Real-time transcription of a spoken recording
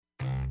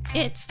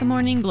It's the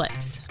Morning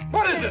Blitz.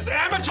 What is this,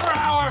 amateur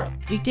hour?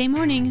 Weekday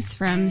mornings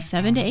from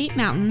 7 to 8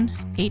 Mountain,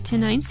 8 to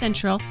 9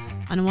 Central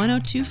on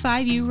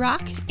 102.5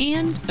 Rock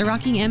and the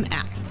Rocking M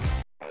app.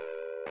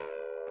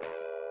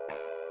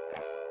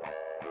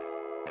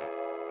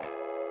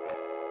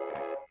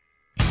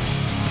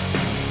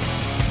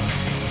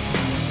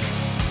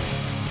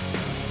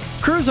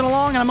 Cruising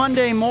along on a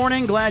Monday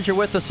morning. Glad you're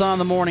with us on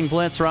the Morning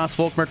Blitz. Ross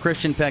Volkmer,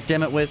 Christian Peck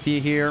Dimmitt with you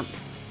here.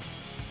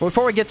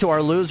 Before we get to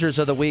our losers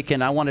of the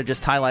weekend, I want to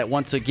just highlight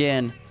once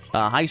again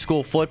high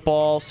school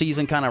football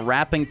season kind of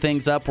wrapping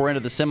things up. We're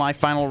into the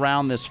semifinal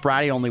round this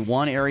Friday. Only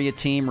one area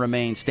team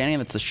remains standing.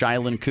 That's the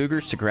Shiloh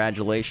Cougars.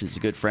 Congratulations, a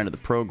good friend of the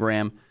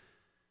program.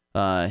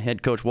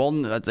 Head coach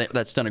Walden,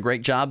 that's done a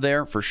great job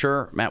there for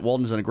sure. Matt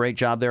Walden's done a great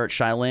job there at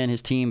Shiloh.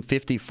 His team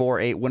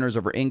 54-8 winners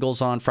over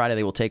Ingalls on Friday.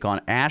 They will take on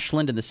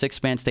Ashland in the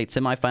six-man state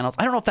semifinals.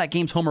 I don't know if that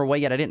game's home or away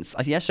yet.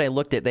 Yesterday I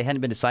looked at, they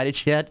hadn't been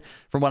decided yet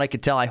from what I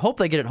could tell. I hope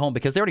they get it home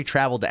because they already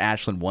traveled to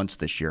Ashland once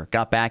this year.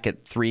 Got back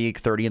at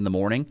 3:30 in the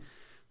morning.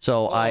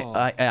 So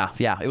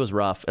yeah, it was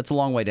rough. It's a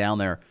long way down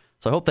there.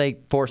 So I hope they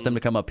forced them to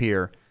come up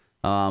here.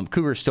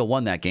 Cougars still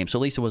won that game. So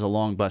at least it was a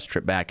long bus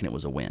trip back and it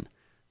was a win.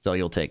 So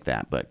you'll take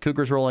that. But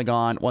Cougars rolling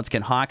on. Once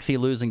again, Hoxie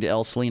losing to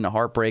El Saline, a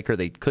heartbreaker.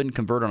 They couldn't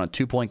convert on a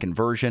two-point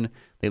conversion.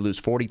 They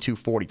lose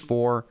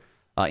 42-44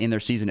 in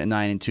their season at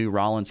 9-2.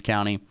 Rollins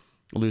County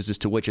loses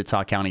to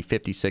Wichita County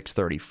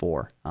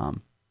 56-34.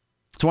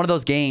 It's one of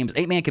those games.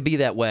 8-man could be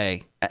that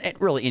way.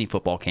 Really, any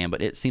football can,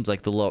 but it seems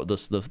like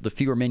the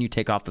fewer men you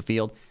take off the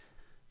field,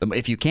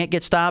 if you can't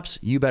get stops,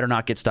 you better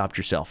not get stopped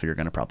yourself or you're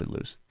going to probably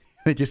lose.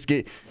 It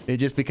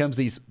just becomes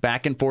these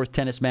back and forth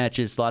tennis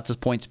matches, lots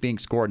of points being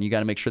scored, and you got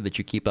to make sure that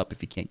you keep up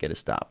if you can't get a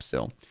stop.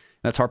 So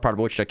that's hard part of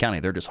Wichita County.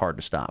 They're just hard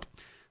to stop.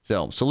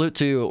 So salute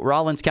to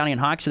Rollins County and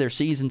Hoxie. Their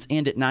seasons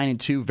end at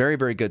 9-2. Very,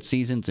 very good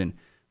seasons, and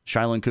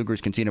Shiloh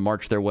Cougars continue to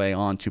march their way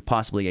on to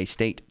possibly a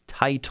state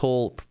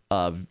title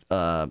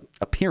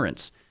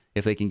appearance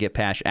if they can get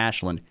past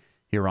Ashland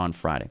here on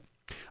Friday.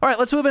 All right,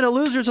 let's move into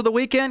losers of the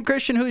weekend.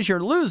 Christian, who is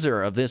your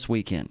loser of this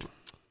weekend?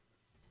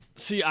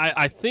 See,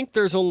 I think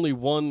there's only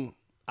one.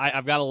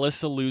 I've got a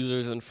list of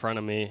losers in front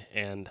of me,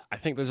 and I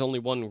think there's only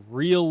one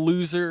real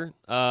loser.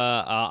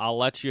 I'll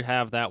let you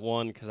have that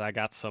one because I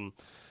got some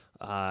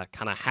kind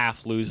of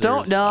half losers.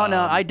 No.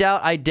 I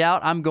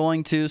doubt I'm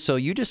going to. So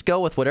you just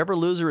go with whatever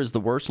loser is the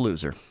worst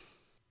loser.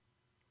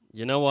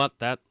 You know what?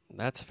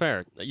 That's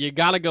fair. You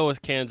got to go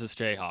with Kansas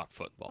Jayhawk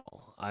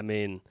football. I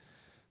mean,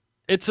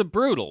 it's a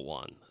brutal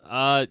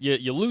one.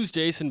 You lose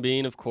Jason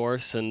Bean, of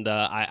course, and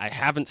I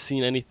haven't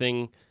seen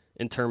anything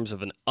in terms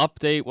of an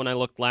update when I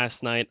looked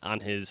last night on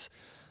his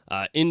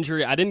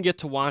injury. I didn't get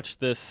to watch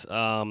this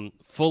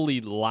fully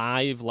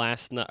live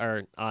last night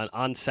or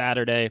on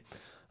Saturday.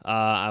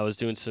 I was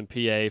doing some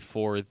PA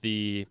for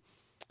the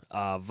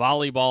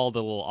volleyball,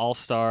 the little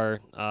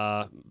all-star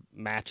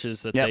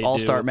matches that they do.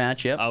 All-star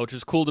match, yep. Which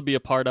was cool to be a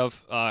part of.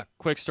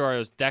 Quick story, I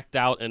was decked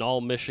out in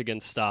all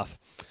Michigan stuff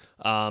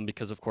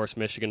because, of course,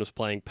 Michigan was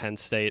playing Penn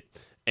State.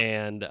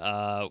 And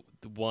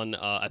one,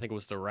 I think it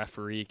was the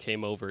referee,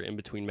 came over in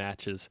between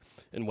matches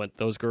and went,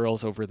 "Those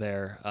girls over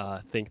there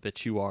think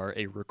that you are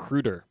a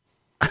recruiter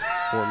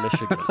for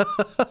Michigan."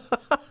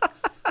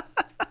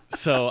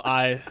 So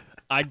I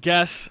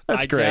guess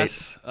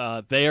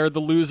they are the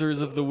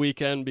losers of the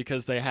weekend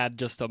because they had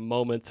just a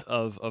moment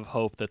of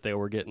hope that they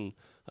were getting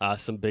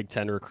some Big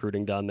Ten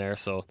recruiting done there.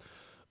 So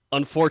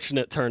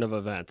unfortunate turn of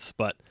events,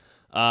 but.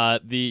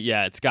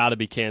 It's got to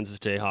be Kansas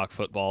Jayhawk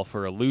football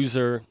for a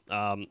loser.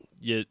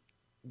 You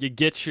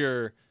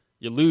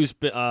lose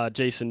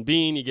Jason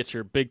Bean, you get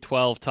your Big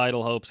 12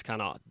 title hopes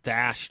kind of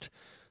dashed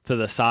to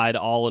the side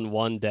all in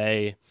one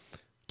day.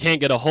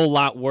 Can't get a whole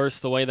lot worse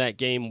the way that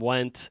game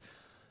went.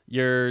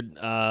 You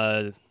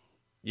let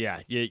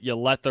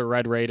the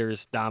Red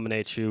Raiders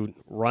dominate you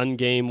run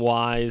game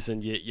wise,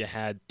 and you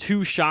had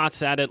two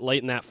shots at it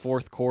late in that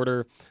fourth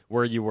quarter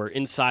where you were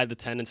inside the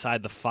 10,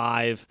 inside the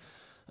 5.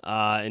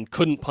 And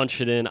couldn't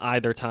punch it in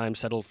either time,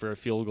 settled for a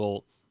field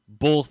goal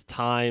both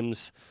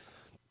times.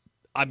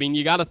 I mean,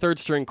 you got a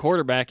third-string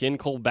quarterback in.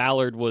 Cole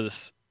Ballard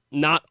was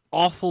not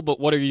awful, but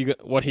what are you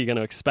going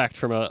to expect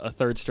from a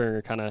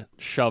third-stringer kind of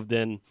shoved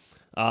in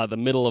the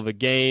middle of a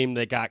game?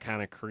 They got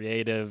kind of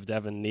creative.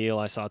 Devin Neal,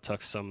 I saw,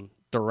 took some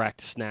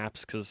direct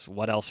snaps because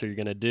what else are you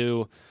going to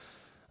do?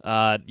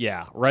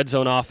 Red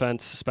zone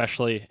offense,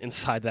 especially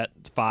inside that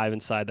 5,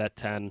 inside that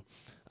 10.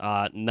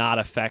 Not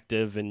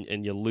effective,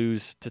 and you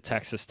lose to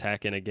Texas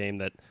Tech in a game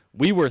that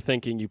we were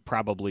thinking you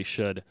probably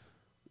should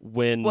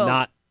win. Well,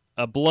 not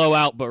a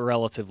blowout, but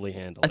relatively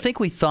handily. I think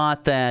we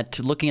thought that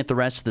looking at the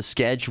rest of the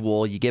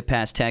schedule, you get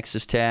past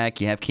Texas Tech,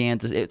 you have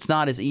Kansas. It's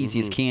not as easy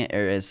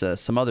as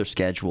some other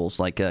schedules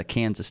like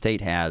Kansas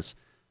State has,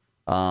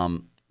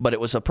 but it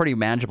was a pretty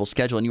manageable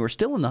schedule, and you were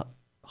still in the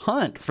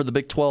hunt for the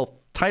Big 12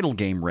 title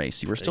game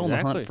race. You were still in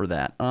the hunt for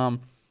that.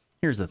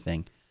 Here's the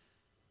thing.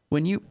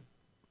 When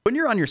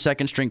you're on your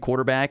second-string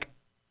quarterback,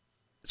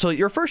 so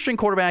your first-string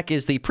quarterback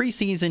is the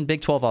preseason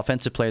Big 12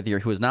 Offensive Player of the Year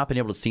who has not been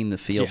able to see in the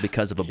field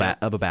because of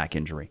a back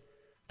injury.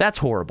 That's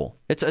horrible.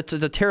 It's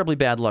a terribly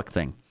bad luck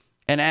thing.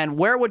 And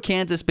where would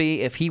Kansas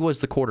be if he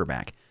was the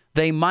quarterback?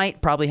 They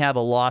might probably have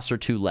a loss or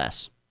two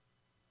less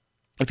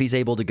if he's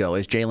able to go,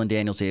 as Jalen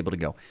Daniels is able to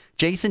go.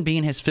 Jason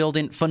Bean has filled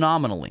in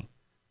phenomenally.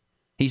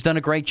 He's done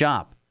a great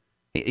job.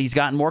 He's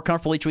gotten more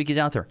comfortable each week he's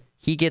out there.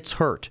 He gets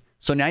hurt.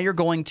 So now you're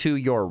going to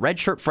your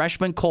redshirt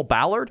freshman, Cole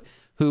Ballard,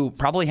 who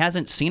probably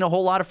hasn't seen a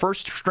whole lot of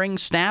first-string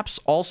snaps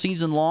all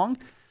season long.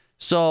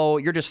 So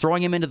you're just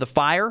throwing him into the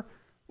fire.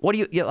 What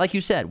do you, like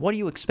you said, what do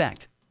you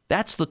expect?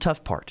 That's the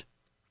tough part.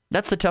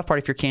 That's the tough part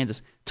if you're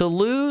Kansas. To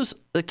lose,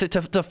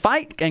 to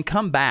fight and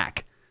come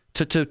back,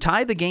 to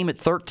tie the game at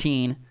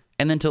 13,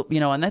 and then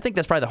and I think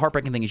that's probably the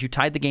heartbreaking thing is you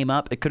tied the game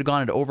up. It could have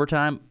gone into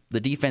overtime. The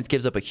defense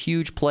gives up a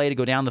huge play to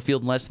go down the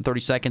field in less than 30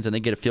 seconds, and they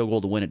get a field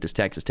goal to win it to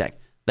Texas Tech.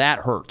 That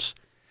hurts.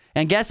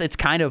 And guess it's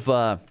kind of,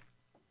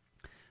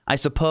 I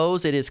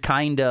suppose it is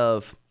kind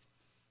of,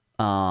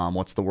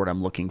 what's the word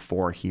I'm looking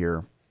for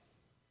here?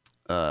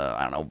 I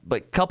don't know,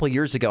 but a couple of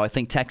years ago, I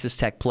think Texas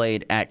Tech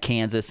played at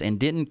Kansas, and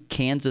didn't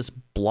Kansas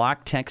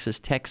block Texas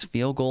Tech's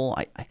field goal?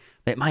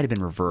 It might have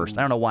been reversed.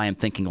 I don't know why I'm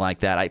thinking like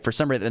that. For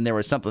some reason, there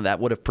was something that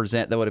would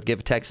have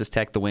given Texas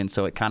Tech the win,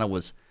 so it kind of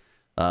was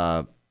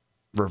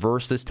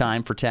reversed this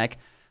time for Tech.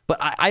 But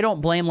I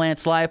don't blame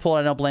Lance Leipold.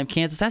 I don't blame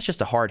Kansas. That's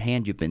just a hard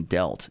hand you've been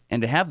dealt.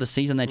 And to have the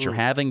season that you're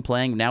having,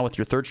 playing now with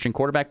your third-string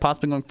quarterback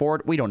possibly going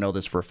forward, we don't know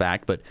this for a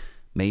fact, but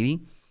maybe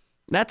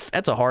that's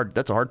a hard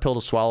pill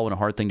to swallow and a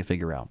hard thing to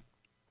figure out.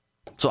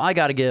 So I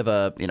got to give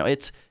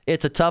it's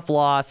a tough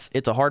loss.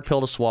 It's a hard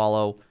pill to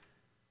swallow.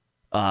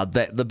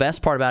 The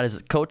best part about it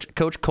is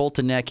Coach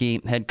Colton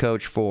Necky, head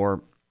coach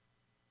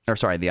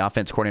the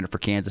offense coordinator for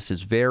Kansas,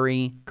 is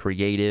very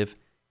creative.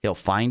 He'll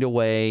find a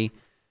way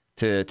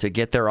to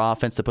get their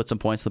offense to put some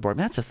points on the board.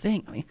 And that's the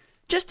thing. I mean,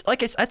 just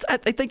like I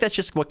think that's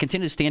just what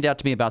continues to stand out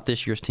to me about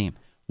this year's team.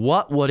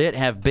 What would it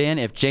have been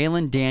if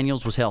Jalen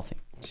Daniels was healthy?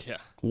 Yeah.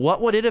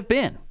 What would it have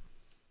been?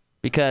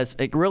 Because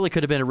it really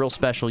could have been a real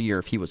special year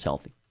if he was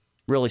healthy.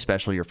 Really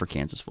special year for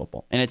Kansas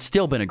football. And it's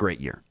still been a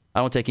great year. I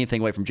don't take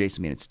anything away from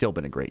Jason Bean. It's still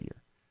been a great year.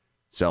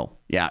 So,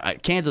 yeah,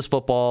 Kansas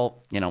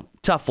football,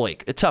 tough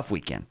week. A tough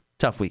weekend.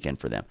 Tough weekend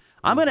for them.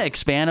 I'm going to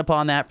expand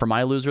upon that for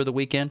my loser of the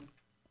weekend.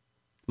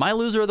 My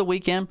loser of the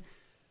weekend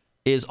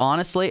is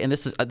honestly, and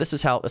this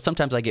is how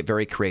sometimes I get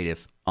very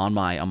creative on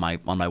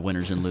my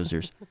winners and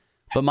losers.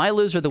 But my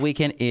loser of the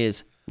weekend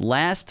is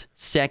last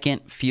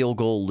second field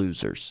goal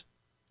losers.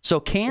 So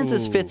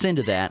Kansas fits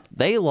into that.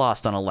 They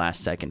lost on a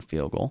last second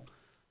field goal.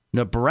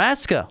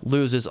 Nebraska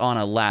loses on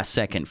a last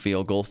second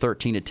field goal,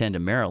 13-10 to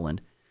Maryland.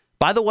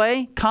 By the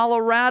way,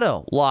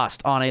 Colorado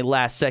lost on a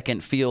last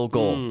second field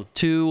goal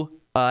to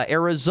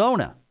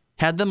Arizona.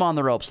 Had them on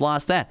the ropes,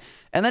 lost that.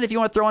 And then if you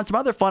want to throw in some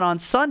other fun, on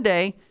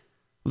Sunday,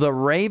 the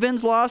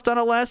Ravens lost on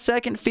a last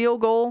second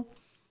field goal.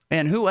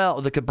 And who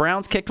else? The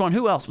Browns kicked one.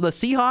 Who else? The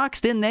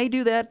Seahawks, didn't they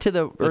do that to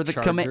the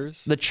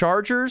Chargers? The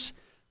Chargers.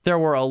 There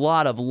were a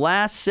lot of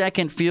last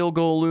second field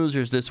goal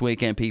losers this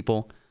weekend,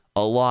 people.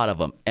 A lot of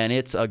them. And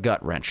it's a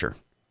gut wrencher.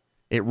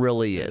 It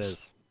really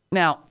is.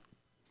 Now,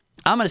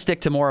 I'm going to stick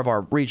to more of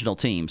our regional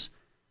teams.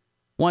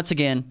 Once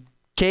again,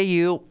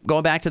 KU,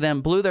 going back to them,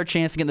 blew their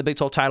chance to get in the Big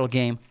 12 title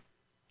game.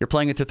 You're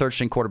playing with your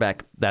third-string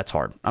quarterback. That's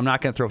hard. I'm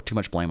not going to throw too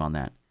much blame on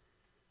that.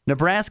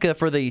 Nebraska,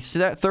 for the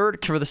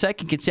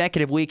second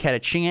consecutive week, had a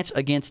chance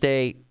against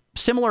a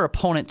similar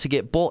opponent to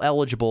get bowl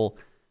eligible.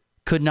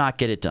 Could not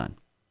get it done.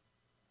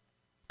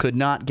 Could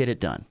not get it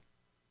done.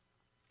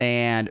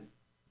 And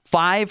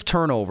 5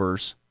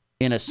 turnovers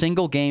in a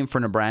single game for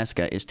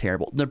Nebraska is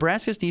terrible.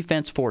 Nebraska's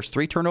defense forced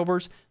 3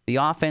 turnovers. The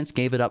offense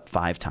gave it up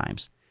 5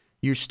 times.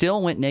 You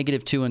still went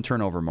 -2 in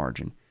turnover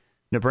margin.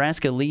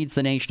 Nebraska leads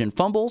the nation in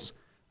fumbles.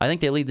 I think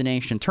they lead the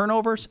nation in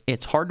turnovers.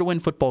 It's hard to win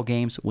football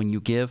games when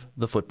you give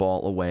the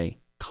football away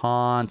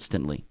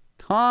constantly.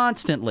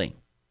 Constantly.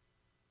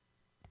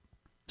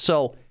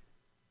 So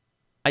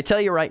I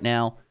tell you right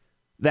now,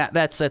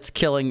 that's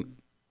killing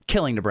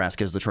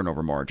Nebraska as the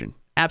turnover margin.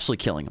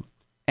 Absolutely killing them.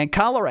 And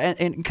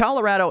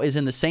Colorado is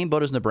in the same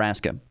boat as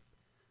Nebraska.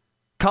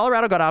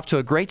 Colorado got off to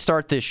a great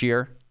start this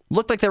year.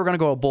 Looked like they were going to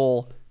go a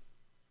bowl.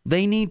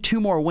 They need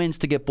 2 more wins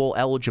to get bowl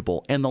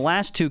eligible. And the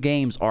last 2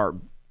 games are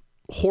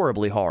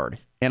horribly hard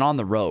and on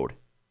the road.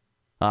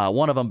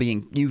 One of them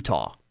being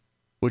Utah,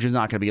 which is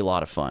not going to be a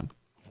lot of fun.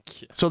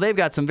 So they've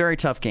got some very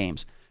tough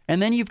games.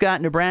 And then you've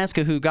got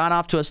Nebraska, who got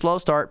off to a slow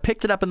start,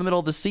 picked it up in the middle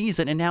of the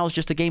season, and now is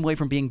just a game away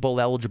from being bowl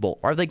eligible.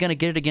 Are they going to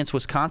get it against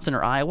Wisconsin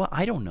or Iowa?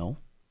 I don't know.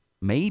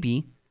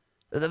 Maybe.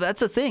 That's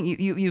the thing.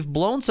 You've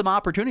blown some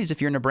opportunities.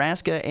 If you're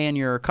Nebraska and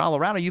you're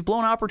Colorado, you've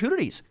blown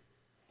opportunities.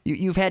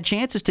 You've had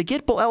chances to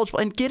get bowl eligible,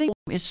 and getting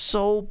is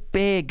so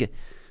big.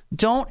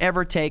 Don't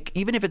ever take,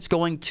 even if it's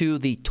going to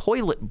the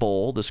toilet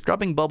bowl, the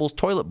Scrubbing Bubbles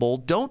toilet bowl,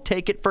 don't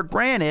take it for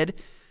granted,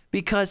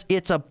 because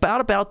it's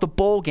about the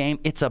bowl game.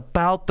 It's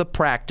about the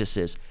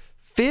practices.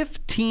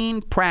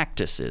 15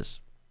 practices.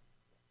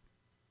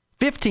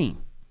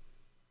 15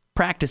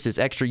 practices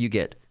extra you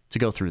get to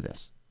go through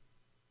this.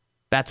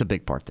 That's a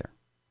big part there.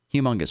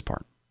 Humongous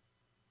part.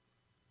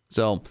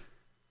 So,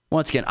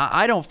 once again,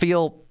 I don't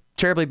feel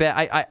terribly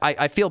bad.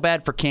 I feel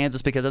bad for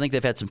Kansas because I think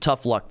they've had some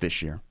tough luck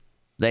this year.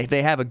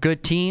 They have a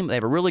good team. They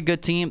have a really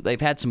good team. They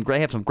have some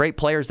great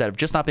players that have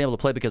just not been able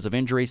to play because of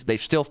injuries.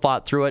 They've still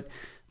fought through it.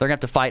 They're going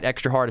to have to fight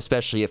extra hard,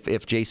 especially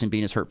if Jason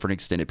Bean is hurt for an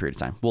extended period of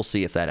time. We'll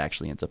see if that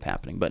actually ends up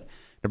happening. But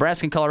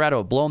Nebraska and Colorado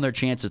have blown their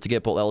chances to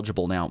get bowl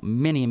eligible now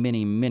many,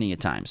 many, many a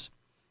times.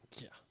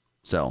 Yeah.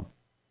 So,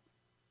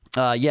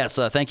 yes,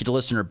 thank you to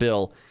listener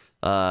Bill.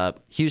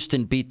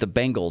 Houston beat the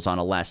Bengals on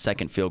a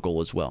last-second field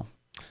goal as well.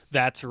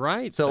 That's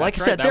right. So, like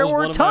I said, there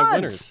were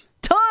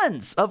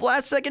tons of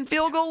last-second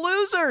field goal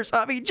losers.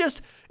 I mean,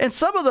 and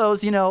some of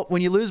those,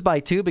 when you lose by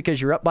 2 because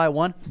you're up by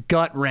 1,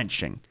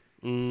 gut-wrenching.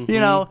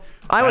 Mm-hmm.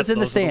 I was in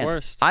the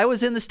stands. I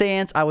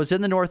was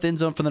in the north end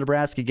zone for the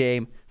Nebraska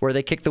game where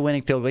they kicked the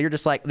winning field goal. You're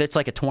just like, it's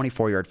like a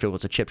 24-yard field goal.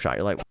 It's a chip shot.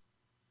 You're like,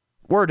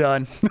 we're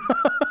done.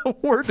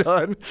 We're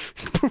done.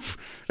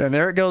 And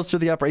there it goes through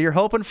the upper. You're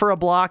hoping for a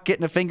block,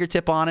 getting a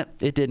fingertip on it.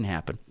 It didn't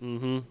happen.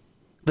 Mm-hmm.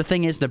 The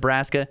thing is,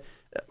 Nebraska,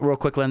 real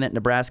quickly on that,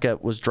 Nebraska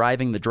was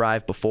driving the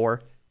drive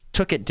before,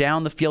 took it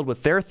down the field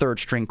with their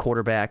third-string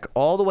quarterback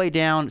all the way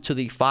down to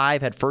the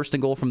 5, had first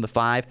and goal from the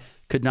 5,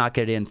 could not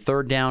get it in.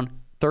 Third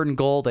and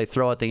goal, they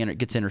throw it, it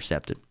gets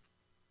intercepted.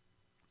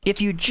 If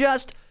you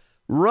just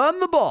run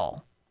the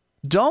ball,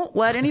 don't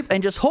let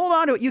and just hold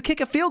on to it, you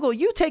kick a field goal,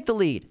 you take the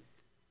lead.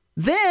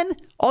 Then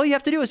all you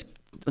have to do is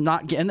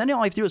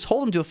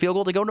hold them to a field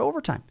goal to go into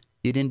overtime.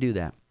 You didn't do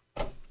that.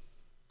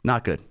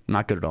 Not good.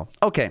 Not good at all.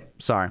 Okay,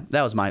 sorry.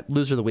 That was my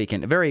loser of the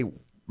weekend. Very,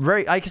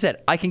 very, like I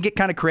said, I can get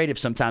kind of creative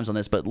sometimes on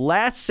this, but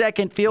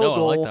last-second field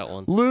goal, I like that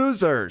one.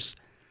 Losers.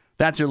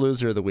 That's your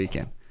loser of the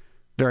weekend.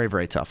 Very,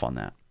 very tough on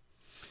that.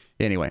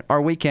 Anyway,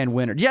 our weekend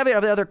winner. Do you have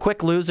another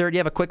quick loser? Do you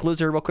have a quick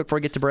loser real quick before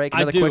we get to break?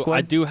 Another quick one?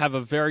 I do have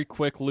a very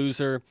quick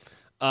loser.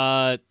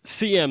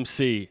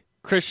 CMC,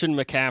 Christian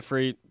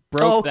McCaffrey,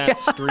 broke that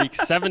streak,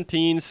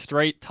 17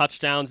 straight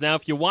touchdowns. Now,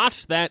 if you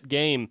watched that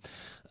game,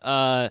 he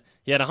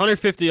had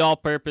 150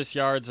 all-purpose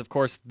yards. Of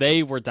course,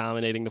 they were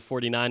dominating the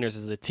 49ers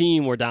as a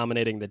team. Were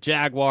dominating the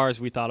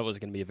Jaguars. We thought it was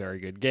going to be a very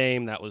good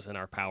game. That was in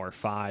our Power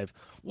 5.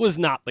 Was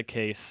not the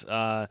case.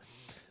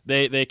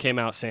 They came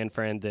out, San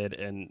Fran did,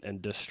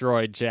 and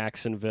destroyed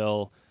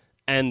Jacksonville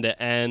end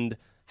to end.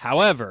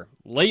 However,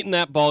 late in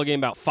that ball game,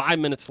 about 5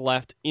 minutes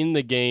left in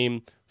the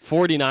game,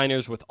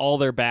 49ers with all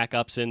their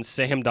backups in,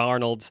 Sam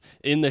Darnold's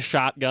in the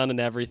shotgun and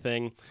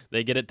everything.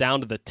 They get it down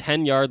to the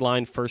 10-yard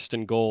line, first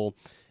and goal.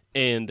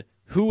 And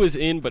who was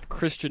in but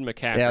Christian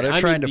McCaffrey? Yeah, they're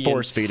trying to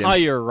force feed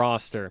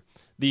him.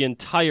 The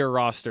entire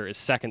roster is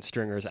second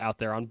stringers out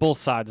there on both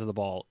sides of the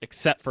ball,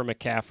 except for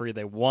McCaffrey.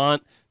 They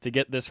want to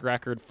get this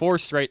record 4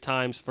 straight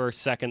times,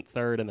 first, second,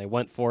 third, and they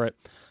went for it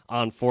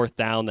on 4th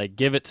down. They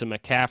give it to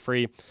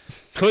McCaffrey.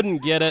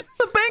 Couldn't get it.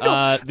 The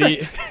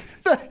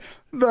Bengals.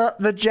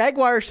 The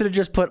Jaguars should have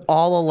just put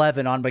all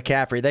 11 on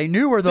McCaffrey. They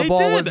knew where the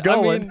ball was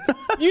going.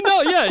 I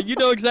mean, you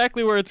know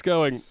exactly where it's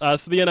going.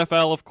 So the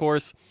NFL, of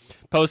course,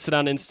 posted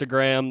on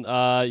Instagram,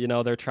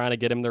 they're trying to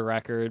get him the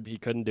record. He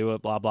couldn't do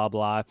it, blah, blah,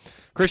 blah.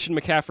 Christian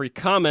McCaffrey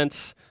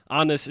comments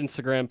on this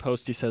Instagram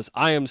post. He says,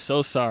 "I am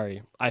so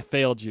sorry. I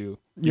failed you.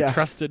 You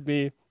trusted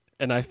me,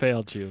 and I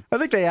failed you." I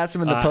think they asked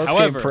him in the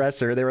post-game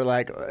presser. They were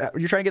like,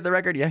 "You're trying to get the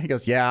record?" Yeah. He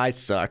goes, "Yeah, I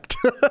sucked."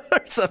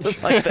 Or something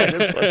like that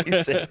is what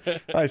he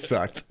said. I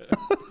sucked.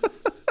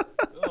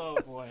 Oh,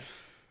 boy.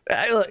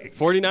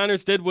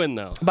 49ers did win,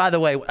 though. By the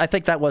way, I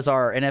think that was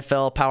our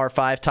NFL Power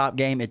 5 top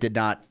game. It did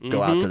not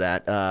go out to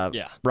that.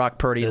 Brock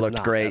Purdy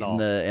looked great, and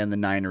the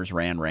Niners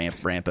ran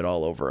rampant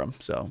all over him.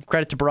 So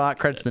credit to Brock,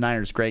 credit to the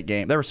Niners. Great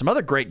game. There were some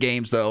other great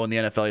games, though, in the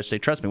NFL yesterday.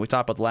 Trust me, we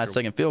talked about the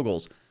last-second field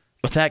goals,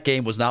 but that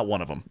game was not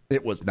one of them.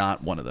 It was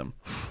not one of them.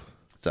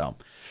 So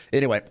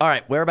anyway, all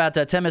right, we're about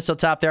 10 minutes till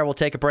top there. We'll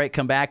take a break,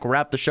 come back,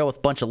 wrap the show with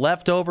a bunch of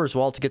leftovers.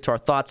 We'll also get to our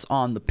thoughts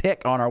on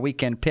our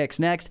weekend picks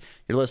next.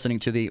 You're listening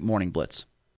to the Morning Blitz.